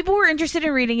bunch of people were interested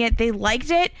in reading it. They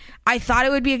liked it. I thought it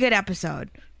would be a good episode.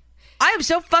 I am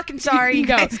so fucking sorry you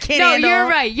No. guys can't No, handle you're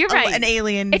right. You're right. an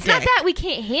alien it's not dick. that we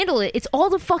can't handle it. It's all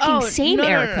the fucking same, no,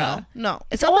 Erica. No.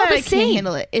 It's all not that the I same. can't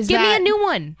handle it. Is Give me that a new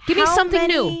one. Give me How something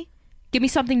new. many- Give me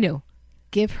something new.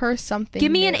 Give her something.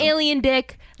 Give me an new. alien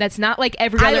dick that's not like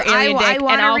every other alien dick, and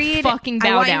wanna I'll fucking bow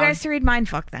I want down. you guys to read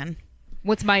Mindfuck then.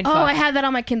 What's mindfuck? Oh, I have that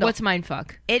on my Kindle. What's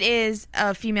mindfuck? It is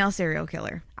a female serial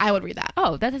killer. I would read that.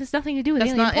 Oh, that has nothing to do with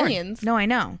That's alien not porn. aliens. No, I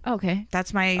know. Okay.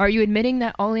 That's my... Are you admitting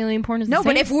that all alien porn is No, the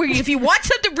same? but if you want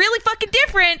something really fucking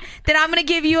different, then I'm gonna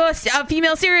give you a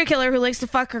female serial killer who likes to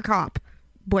fuck her cop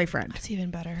boyfriend. That's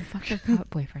even better. fuck your cop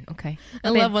boyfriend. Okay. I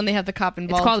love when they have the cop It's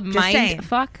involved. called Just saying.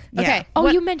 mindfuck. Yeah. Okay. Oh,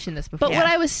 What- you mentioned this before. But what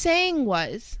I was saying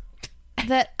was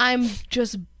that I'm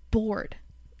just bored.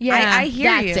 yeah, I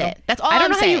hear That's you. it. That's all I don't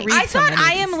I'm know how you saying. read I so thought many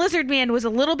I of Am these. Lizard Man was a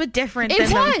little bit different It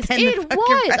than was. than the It fucking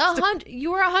was. rest of- 100.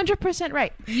 You were 100%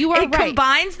 right. You are It right.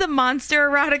 combines the monster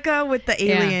erotica with the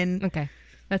Yeah. alien. Okay,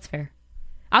 that's fair.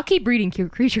 I'll keep reading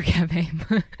Creature Cafe.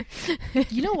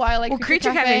 You know why I like Well,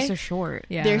 Creature Cafe is so short.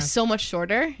 Yeah. They're so much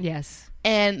shorter, yes.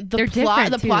 and They're the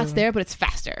different, plot's too. there, but it's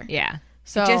faster. Yeah.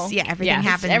 So Everything Yeah,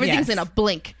 happens. everything's yes. in a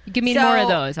blink. Give me So, more of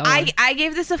those. I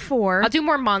gave this a 4. I'll do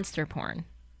more monster porn,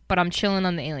 but I'm chilling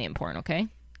on the alien porn. Okay.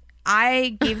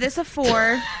 I gave this a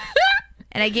 4.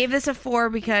 And I gave this a 4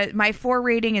 because my 4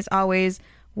 rating is always,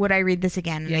 would I read this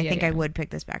again? And Yeah, I yeah, think yeah. I would pick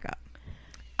this back up.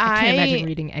 I can't imagine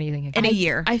reading anything again. In a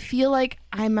year. I feel like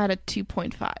I'm at a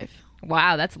 2.5,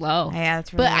 Wow, that's low. Yeah,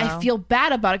 that's really but low. I feel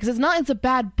bad about it because it's a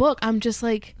bad book. I'm just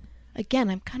like, again,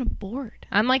 I'm kind of bored.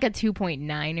 I'm like a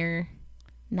 2.9er.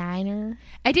 Niner.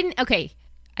 I didn't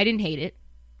hate it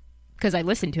because I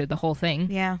listened to it the whole thing.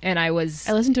 Yeah. And I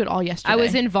listened to it all yesterday. I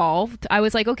was involved. I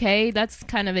was like, okay, that's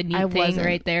kind of a neat I thing wasn't.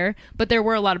 right there. But there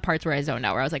were a lot of parts where I zoned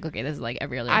out where I was like, okay, this is like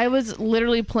every other. I was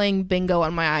literally playing bingo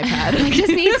on my iPad.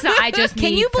 I just Can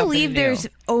need you something believe new. there's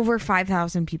over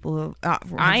 5,000 people who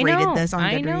have I rated know, this on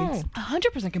I Goodreads? know.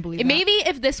 100% can believe that. Maybe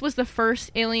if this was the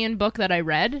first alien book that I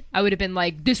read, I would have been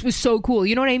like, this was so cool.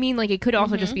 You know what I mean? Like, it could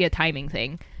also just be a timing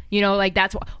thing. You know, like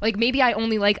that's like maybe I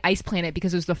only like Ice Planet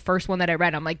because it was the first one that I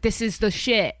read. I'm like, this is the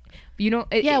shit. You know?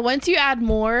 Once you add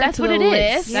more that's to what the it is.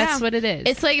 list, That's what it is.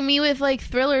 it's like me with like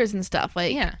thrillers and stuff.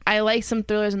 Like, Yeah. I like some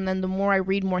thrillers, and then the more I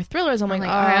read more thrillers, I'm like, all oh,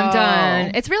 right, I'm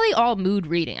done. It's really all mood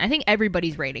reading. I think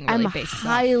everybody's rating really I'm based off.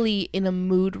 highly in a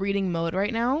mood reading mode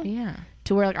right now, Yeah.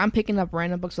 to where like I'm picking up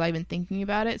random books without even thinking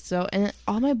about it. So, and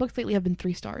all my books lately have been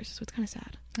 3 stars, so it's kind of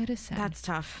sad. That is sad. That's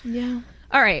tough. Yeah.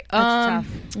 all right. That's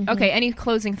Okay. Any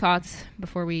closing thoughts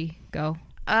before we go?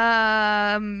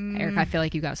 Eric, I feel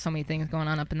like you got so many things going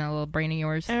on up in that little brain of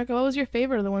yours. Erica, what was your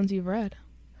favorite of the ones you've read?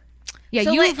 Yeah,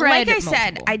 so you've read like I said,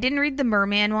 multiple. I didn't read the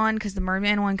Merman one because the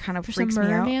Merman one kind of There's freaks a me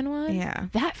out. merman one? Yeah,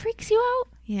 That freaks you out?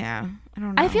 yeah. I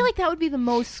don't know. I feel like that would be the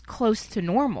most close to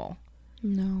normal.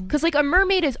 No. Because, like, a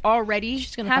mermaid is already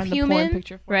She's gonna half find the porn human,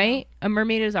 picture for right? A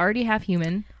mermaid is already half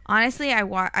human. honestly,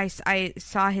 I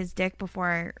saw his dick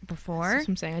before. That's what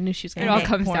I'm saying. I knew she was It gonna all get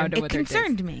comes porn. down to It what their dicks-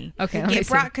 concerned me. Okay, let me it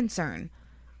see. brought concern.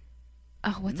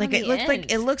 Oh, what's Like on it the looks like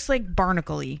end? it looks like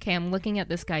barnacle-y. Okay, I'm looking at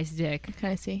this guy's dick. Can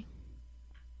I see?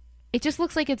 It just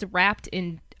looks like it's wrapped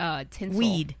in tinsel.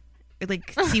 Weed,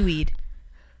 like seaweed.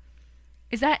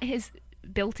 Is that his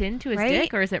built into his Right?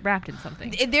 dick, or is it wrapped in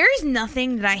something? There is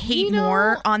nothing that I hate You know-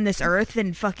 more on this earth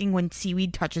than fucking when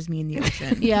seaweed touches me in the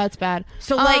ocean. Yeah, it's bad.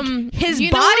 So like his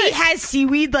you know body what? has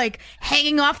seaweed like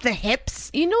hanging off the hips.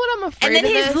 You know what I'm afraid And then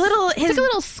of his this? little- It's his- like a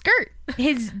little skirt.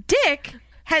 His dick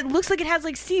looks like it has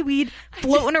like seaweed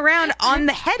floating around on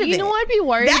the head of it. You know what I'd be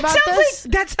worried That about sounds this?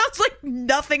 like that sounds like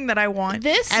nothing that I want.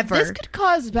 This ever. could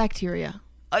cause bacteria.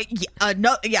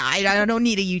 No, yeah, I don't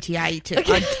need a UTI to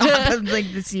on top of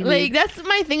like the seaweed. Like that's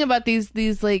my thing about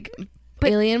these like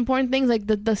alien porn things. Like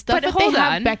the stuff that they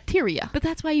have bacteria. But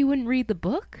that's why you wouldn't read the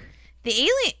book. The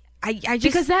alien. I just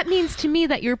because that means to me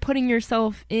that you're putting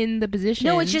yourself in the position.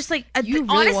 No, it's just like you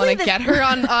really want to get her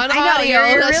on I know,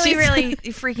 audio. You're really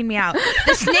freaking me out.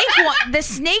 The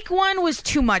snake one was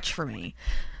too much for me.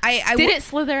 Did it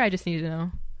slither? I just need to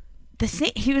know. The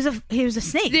snake. He was a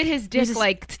snake. Did his dick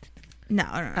like? No.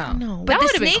 That But the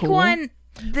snake cool. one.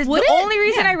 The only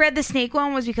reason I read the snake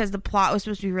one was because the plot was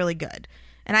supposed to be really good,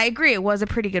 and I agree it was a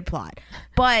pretty good plot.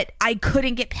 But I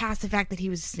couldn't get past the fact that he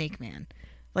was a snake man.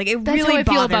 Like it That's really how I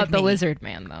feel bothered about me. the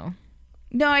Lizardman, though.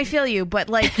 No, I feel you, but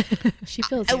like She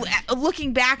feels you.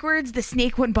 looking backwards, the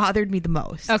snake one bothered me the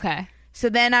most. Okay. So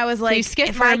then I was like, you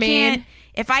skipped if mermaid.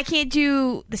 I can't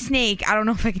do the snake, I don't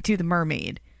know if I could do the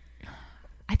mermaid.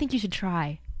 I think you should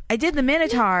try. I did the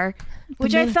Minotaur,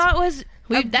 which I thought was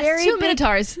That's two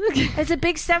Minotaurs. It's a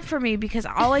big step for me because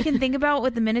all I can think about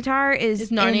with the Minotaur is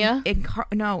Narnia.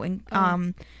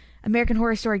 In American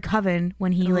Horror Story Coven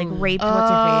when he like raped what's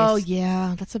her Oh face.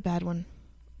 yeah, that's a bad one.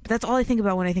 But that's all I think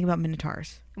about when I think about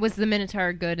Minotaurs. Was the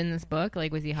Minotaur good in this book?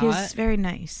 Like, was he hot? He was very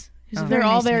nice. He was a They're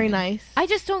all nice very man. nice. I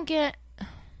just don't get.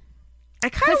 I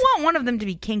kind of want one of them to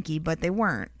be kinky, but they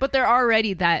weren't. But they're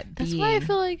already that. That's being. why I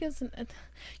feel like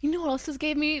you know what else this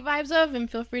gave me vibes of, and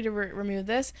feel free to remove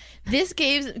this. This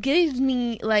gives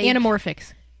me like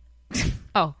Anamorphics.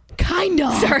 Oh, kind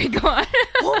of. sorry. Go on.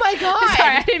 Oh my god.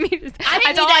 Sorry, I didn't mean. I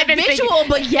didn't need that visual,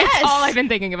 but yes, It's all I've been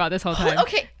thinking about this whole time.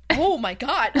 Okay. Oh my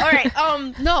god. All right.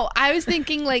 No, I was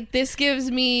thinking like this gives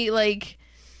me like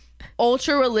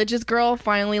ultra religious girl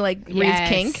finally like raised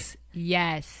kink.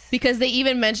 Yes. Because they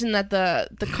even mentioned that the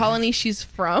colony she's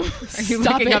from. Are you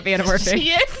looking up Anamorphic?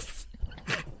 She is.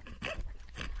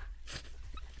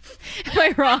 Am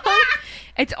I wrong?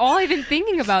 It's all I've been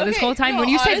thinking about this whole time. No, When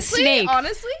you said honestly, snake,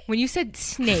 honestly, when you said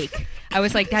snake, I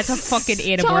was like, that's a fucking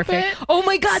Stop anamorphic. it. Oh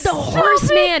my god, the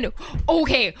horseman.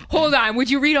 Okay, hold on. Would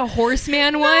you read a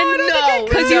horseman one? No,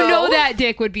 Because you know that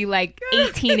dick would be like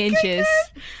 18 inches.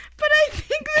 But I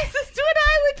think this is what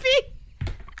I would be.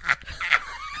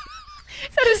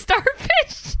 Is that a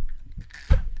starfish?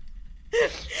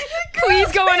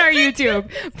 Please go on our YouTube.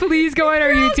 Please go on our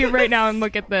YouTube right now and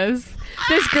look at this.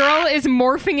 This girl is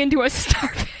morphing into a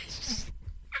starfish.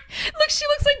 Look, she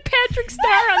looks like Patrick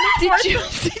Star on the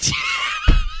portrait. Did you?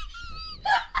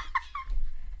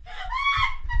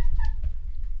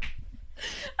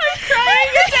 I'm crying.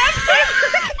 It's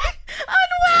happening.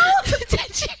 Unwell.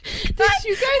 Did you guys?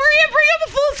 Maria, bring up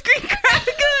a full screen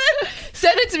graphic.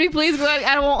 Send it to me, please. But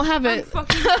I won't have I'm it.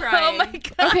 fucking crying. Oh my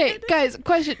god. Okay, guys.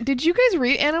 Question: did you guys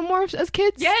read Animorphs as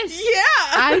kids? Yes. Yeah.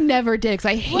 I never did because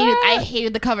I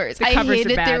hated the covers. The covers I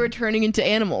hated are bad. they were turning into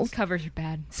animals. Covers are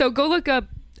bad. So go look up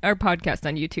our podcast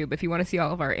on YouTube if you want to see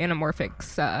all of our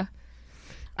anamorphics.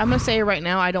 I'm gonna say right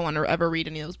now, I don't want to ever read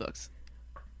any of those books.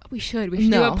 We should do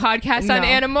No. a podcast on No.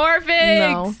 anamorphics.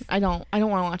 No, I don't. I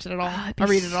don't want to watch it at all. Or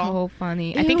read it at all. So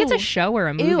funny. I think it's a Ew. show or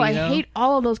a movie. Ew, I though. hate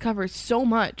all of those covers so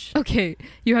much. Okay,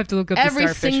 you have to look up Every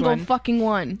the starfish single one. fucking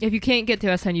one. If you can't get to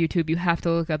us on YouTube, you have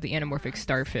to look up the anamorphic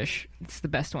starfish. It's the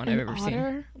best one I've ever seen.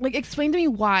 Otter? Like, explain to me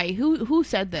why. Who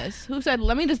said this? Who said,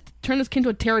 let me just turn this kid into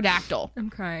a pterodactyl? I'm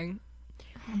crying.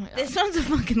 Oh my God. This one's a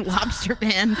fucking lobster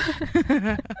man.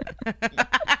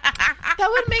 That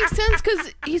would make sense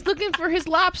because he's looking for his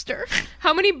lobster.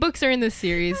 How many books are in this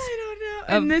series? I don't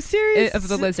know. In this series? Of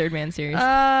the Lizardman series.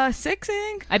 6, I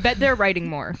think. I bet they're writing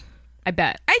more. I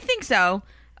bet. I think so.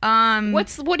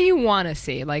 What do you want to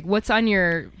see? Like, what's on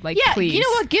your, like, Yeah, please? you know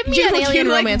what? Give me You- an you, alien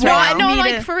like, romance want right now. No, me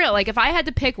like, to- for real. Like, if I had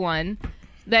to pick one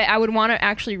that I would want to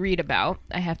actually read about,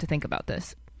 I have to think about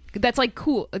this. That's, like,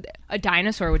 cool. A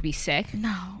dinosaur would be sick.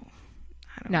 No.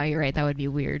 No, you're right. That would be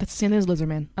weird. That's the same as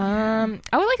Lizardman.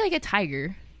 I would like a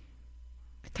tiger.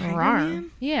 Tiger Rawr.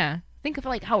 Man? Yeah. Think of,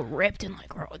 like, how ripped and,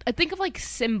 like, I think of, like,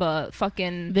 Simba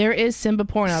fucking There is Simba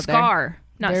porn out there. Scar.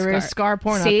 Not There Scar. is Scar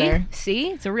porn See? out there. See?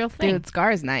 It's a real thing. Dude, Scar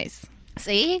is nice.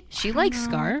 See? She likes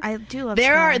Scar. I do love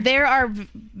There Scar. are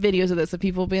videos of this of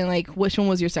people being like, which one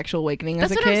was your sexual awakening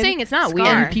That's as a what kid? I'm saying. It's not And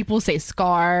weird. people say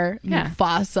Scar, Yeah.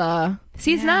 Mufasa.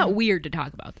 See, it's not weird to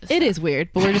talk about this. It is weird,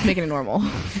 but we're just making it normal.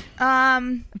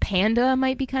 Panda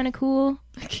might be kind of cool.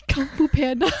 Kung Fu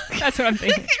Panda. That's what I'm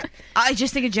thinking. I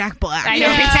just think of Jack Black. I know,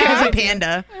 Every me time too. there's a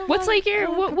panda. What's like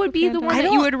what would be the one that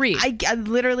don't- you would read? I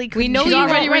literally We couldn't know choose. you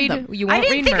already won't read read. them. You won't I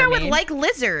didn't read think Mermaid. I would like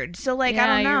lizard, so like Yeah, I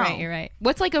don't know. You're right. You're right.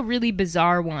 What's like a really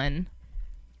bizarre one?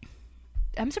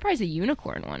 I'm surprised the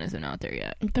unicorn one isn't out there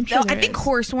yet. I'm sure I think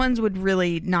horse ones would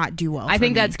really not do well. I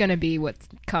think me. that's going to be what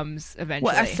comes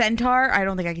eventually. What, a centaur? I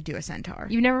don't think I could do a centaur.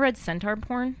 You've never read centaur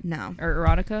porn? No. Or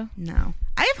erotica? No.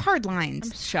 I have hard lines.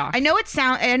 I'm shocked. I know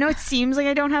it seems like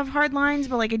I don't have hard lines,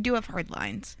 but like I do have hard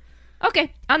lines.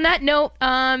 Okay. On that note,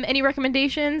 any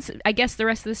recommendations? I guess the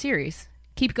rest of the series.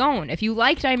 Keep going. If you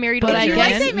liked I Married a But I Lizard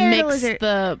guess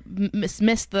Man,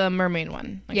 miss the mermaid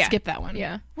one. Like, Yeah. skip that one.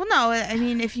 yeah. Well, no, I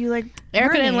mean if you like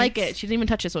Erica didn't mermaids- like it. She didn't even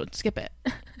touch it, so skip it.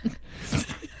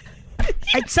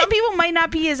 Some people might not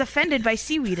be as offended by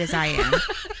seaweed as I am.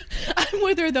 I'm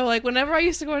with her though. Like whenever I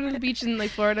used to go to the beach in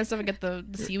like Florida and stuff and get the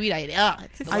seaweed,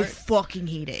 it's the I worst. fucking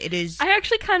hate it. It is. I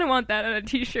actually kind of want that on a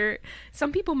t-shirt.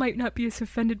 Some people might not be as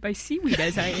offended by seaweed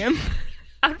as I am.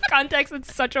 Out of context,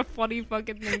 it's such a funny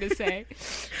fucking thing to say.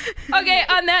 Okay,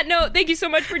 on that note, thank you so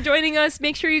much for joining us.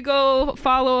 Make sure you go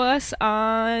follow us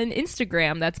on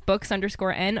Instagram. That's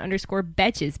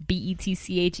books_n_betches,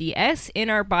 BETCHES. In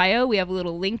our bio, we have a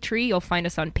little link tree. You'll find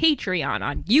us on Patreon,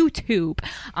 on YouTube,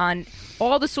 on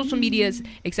all the social medias,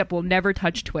 except we'll never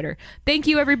touch Twitter. Thank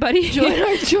you, everybody. Join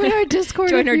our Discord.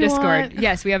 Join if our you Discord. want.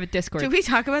 Yes, we have a Discord. Did we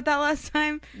talk about that last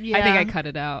time? Yeah. I think I cut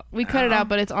it out. We cut it out,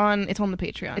 but it's on the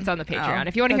Patreon. It's on the Patreon.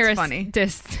 Oh, If you want to hear us that's funny.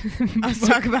 just Let's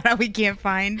talk about how we can't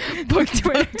find book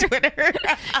Twitter, Twitter.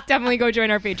 definitely go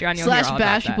join our Patreon. You'll Slash hear all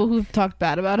bash about people who've talked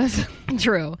bad about us. that.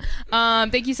 True.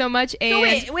 Thank you so much. And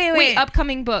wait.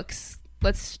 upcoming books.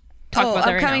 Let's talk about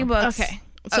that right upcoming now. books. Okay.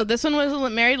 So this one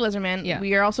was Married Lizardman. Yeah.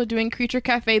 We are also doing Creature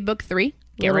Cafe Book 3.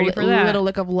 Get ready for that. Little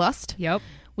Lick of Lust. Yep.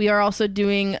 We are also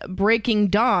doing Breaking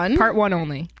Dawn. Part 1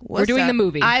 only. We're What's doing that? the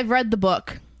movie. I've read the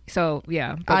book. So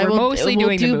yeah, but we're mostly we'll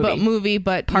doing do the movie.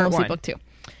 but Part mostly 1. book 2.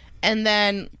 And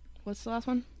then what's the last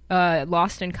one?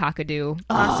 Lost in Cockadoo.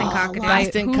 Lost in Cockadoo.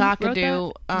 Lost in Who wrote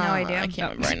Cockadoo. that? No idea. I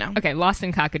can't remember right now. Okay, Lost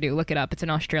in Cockadoo. Look it up. It's an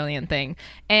Australian thing.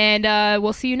 And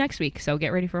we'll see you next week. So get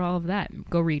ready for all of that.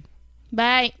 Go read.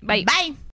 Bye. Bye. Bye.